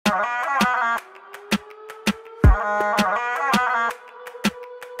Hello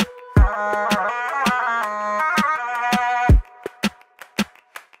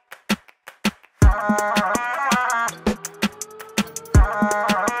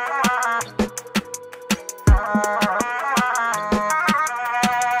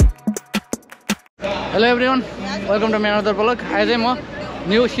everyone, welcome to my another vlog. आज चाहिँ म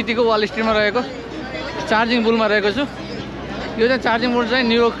न्यू सिटीको वाल स्ट्रीटमा रहेको चार्जिङ बुलमा रहेको छु। यो चाहिँ चार्जिङ बुल चाहिँ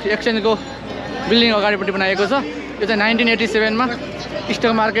न्यू एक्सचेन्जको बिल्डिङ अगाडिपट्टि बनाएको छ। यो चाहिँ 1987 मा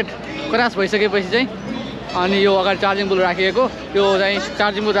स्टक मार्केट क्रास भइसकेपछि चाहिँ अनि यो अगाडि चार्जिङ बुल राखिएको। यो चाहिँ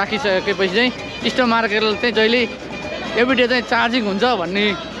चार्जिङ बुल राखिसकेपछि चाहिँ स्टक मार्केटले चाहिँ जहिले एभ्रीडे चाहिँ चार्जिङ हुन्छ भन्ने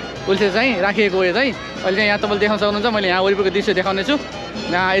उल्टे चाहिँ राखिएको हो। यो चाहिँ अहिले चाहिँ यहाँ तपाईँले देख्न सक्नुहुन्छ। मैले यहाँ वरिपरिको दृश्य देखाउने छु।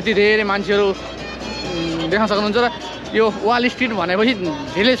 यहाँ यति धेरै मान्छेहरू देख्न सक्नुहुन्छ र यो वाल स्ट्रीट भनेपछि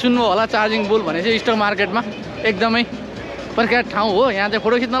धेरै सुन्नु होला। चार्जिङ बुल भनेपछि स्टक मार्केटमा एकदमै प्रख्यात ठाउँ हो। यहाँ चाहिँ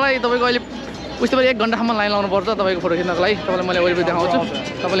फोटो खिच्नलाई तपाईँको अहिले उस्तो पारि 1 घन्टासम्म लाइन लाउनुपर्छ तपाईँको फोटो खिच्नको लागि। तपाईँलाई मैले वरिपरि देखाउँछु।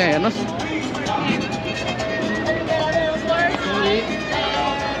 तपाईँले यहाँ हेर्नुहोस्।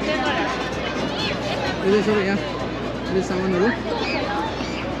 यहाँ सामानहरू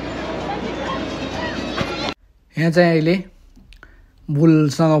यहाँ चाहिँ अहिले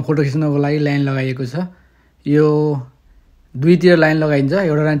बुलसँग फोटो खिच्नको लागि लाइन लगाइएको छ। यो दुईतिर लाइन लगाइन्छ।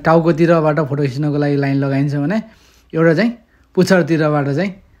 एउटा लाइन टाउकोतिरबाट फोटो खिच्नको लागि लाइन लगाइन्छ भने एउटा चाहिँ पुच्छरतिरबाट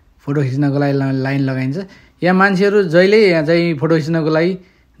चाहिँ फोटो खिच्नको लागि लाइन लगाइन्छ। यहाँ मान्छेहरू जहिले यहाँ चाहिँ फोटो खिच्नको लागि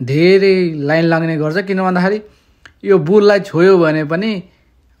धेरै लाइन लाग्ने गर्छ। किन भन्दाखेरि यो बुललाई छोयो भने पनि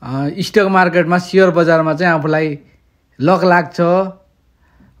स्टक मार्केटमा सेयर बजारमा चाहिँ आफूलाई लक लाग्छ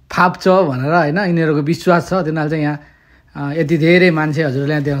फाप्छ भनेर होइन यिनीहरूको विश्वास छ। तिनीहरूले चाहिँ यहाँ यति धेरै मान्छे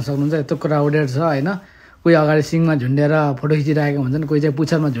हजुरले यहाँ देख्न सक्नुहुन्छ। यत्रो क्राउडेड छ होइन। कोही अगाडि सिङमा झुन्डेर फोटो खिचिरहेका हुन्छन्, कोही चाहिँ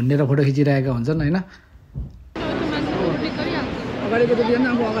पुच्छरमा झुन्डेर फोटो खिचिरहेका हुन्छन् होइन।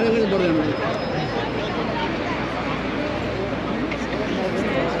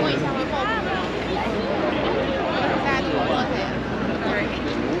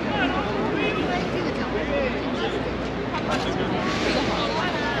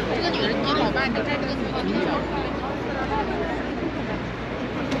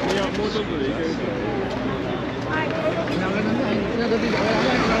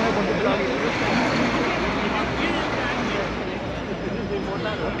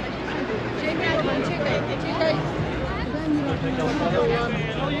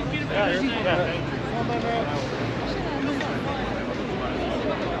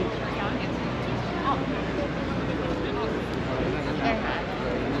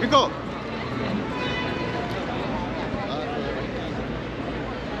 Pico.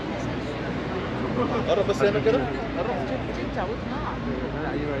 قرب بس هنا كده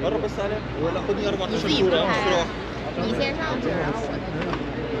قرب بس عليه ولا خدني 14 صورة 你先上去然后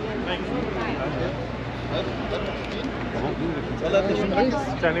يلا يا ابني عشان نركز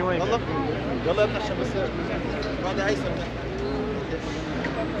يلا يلا يا ابني عشان بس بعد هيثم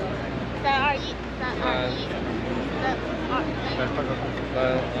 3 2 1 3 2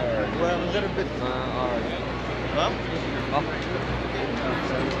 1 ومدرب بيت 3 2 تمام اه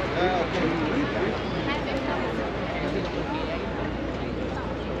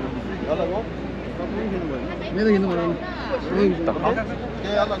يلا جو मेरो हिँड्नु पर्दैन।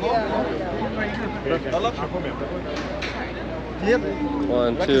 يلا جو يلا كلير 1 2 3 3 2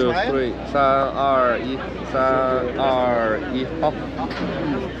 1 3 2 1 هوب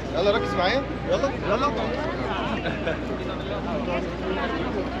يلا ركز معايا يلا يلا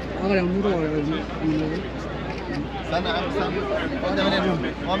अगाडि आउनु र استنى يا عم استنى قدام هنا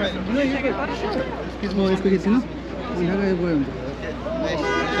مؤمن यसको खिच्नु ढाका यो गयो हुन्छ। ماشي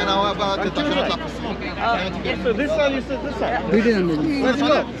عشان هو بقى عشان اطلع في الصين दुईटै जान्दैन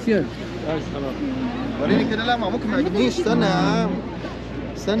सियर وريني كده. لا ما ممكن ما يعجبنيش. استنى يا عم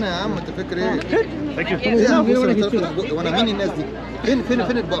استنى يا عم انت فاكر ايه؟ وانا مين الناس دي؟ فين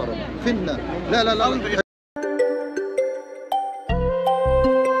البقرة؟ فين؟ لا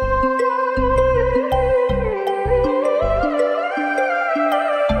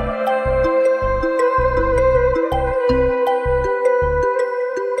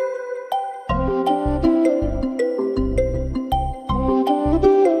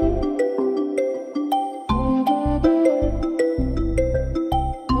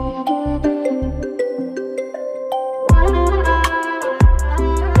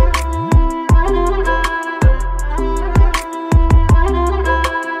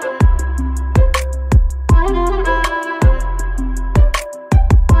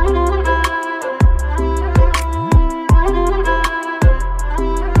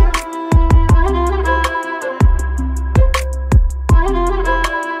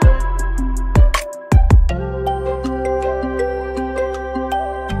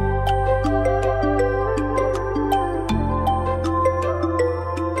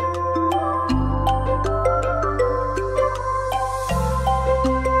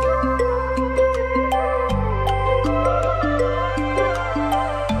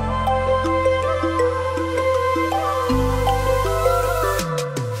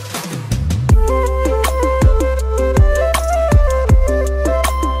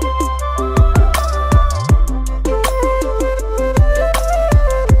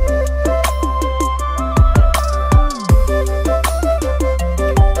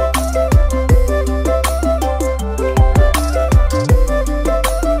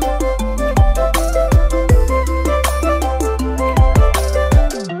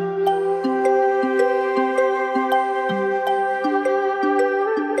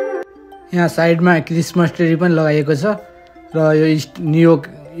यहाँ साइडमा क्रिसमस ट्री पनि लगाइएको छ र यो न्युयोर्क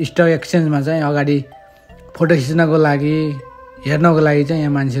स्टक एक्सचेन्जमा चाहिँ अगाडि फोटो खिच्नको लागि हेर्नको लागि चाहिँ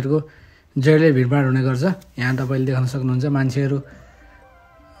यहाँ मान्छेहरूको जहिले भिडभाड हुने गर्छ। यहाँ तपाईँले देख्न सक्नुहुन्छ मान्छेहरू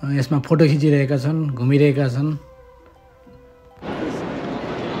यसमा फोटो खिचिरहेका छन्, घुमिरहेका छन्।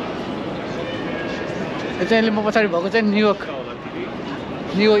 यो चाहिँ म पछाडि भएको चाहिँ न्युयोर्क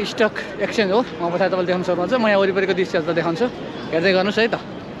स्टक एक्सचेन्ज हो। म पछाडि तपाईँले देख्न सक्नुहुन्छ। म यहाँ वरिपरिको दृश्यहरू त देखाउँछु, हेर्दै गर्नुहोस् है त।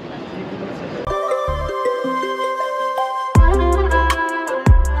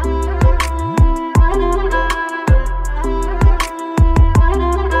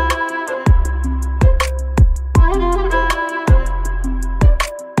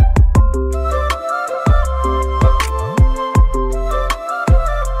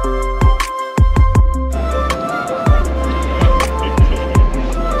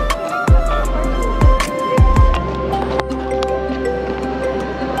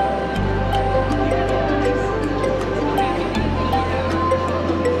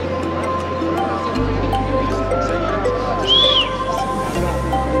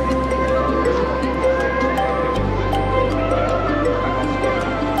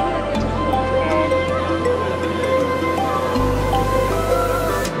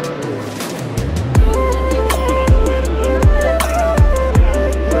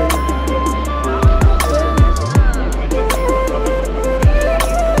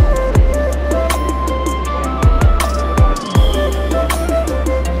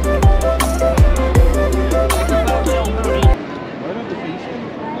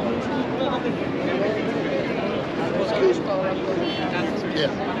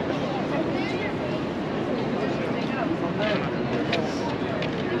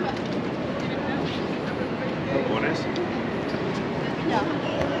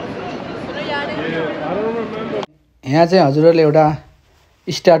 यहाँ चाहिँ हजुरहरूले एउटा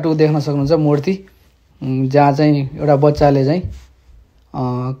स्ट्याटु देख्न सक्नुहुन्छ, मूर्ति, जहाँ चाहिँ एउटा बच्चाले चाहिँ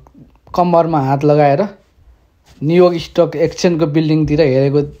कम्मरमा हात लगाएर न्युयोर्क स्टक एक्सचेन्जको बिल्डिङतिर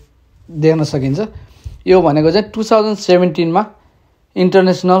हेरेको देख्न सकिन्छ। यो भनेको चाहिँ 2017मा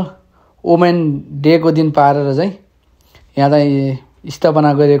इन्टरनेसनल वुमेन डेको दिन पारेर चाहिँ यहाँ चाहिँ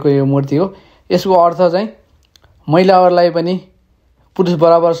स्थापना गरिएको यो मूर्ति हो। यसको अर्थ चाहिँ महिलाहरूलाई पनि पुरुष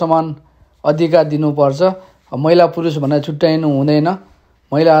बराबर समान अधिकार दिनुपर्छ, महिला पुरुष भनेर छुट्याइनु हुँदैन,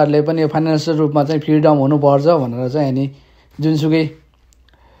 महिलाहरूले पनि फाइनेन्सियल रूपमा चाहिँ फ्रिडम हुनुपर्छ भनेर चाहिँ अनि जुनसुकै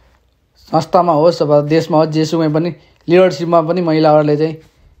संस्थामा होस् अथवा देशमा होस् जेसुकै पनि लिडरसिपमा पनि महिलाहरूले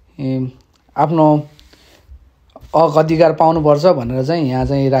चाहिँ आफ्नो हक अधिकार पाउनुपर्छ भनेर चाहिँ यहाँ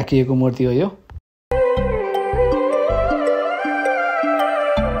चाहिँ राखिएको मूर्ति हो यो।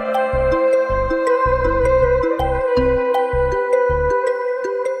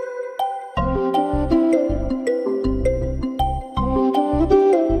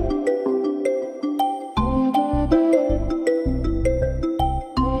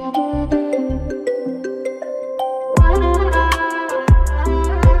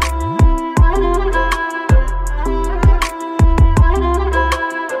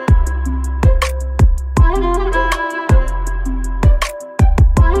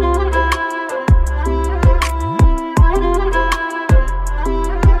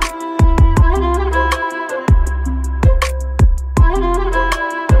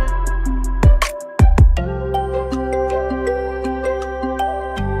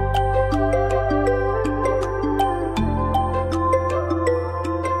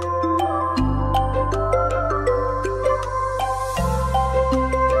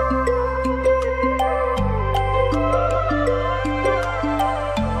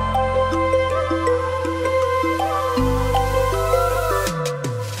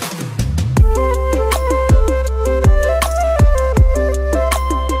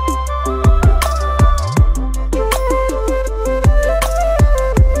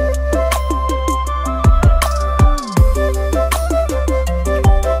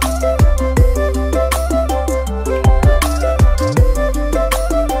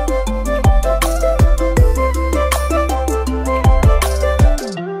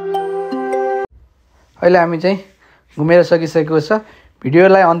 अहिले हामी चाहिँ घुमेर सकिसकेको छ।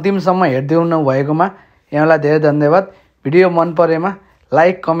 भिडियोलाई अन्तिमसम्म हेर्दै हुनु भएकोमा यहाँलाई धेरै धन्यवाद। भिडियो मन परेमा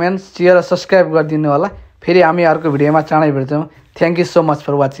लाइक, कमेन्ट, शेयर र सब्स्क्राइब गरिदिनु होला। फेरि हामी अर्को भिडियोमा चाँडै भेट्छौँ। Thank you so much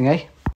for watching है।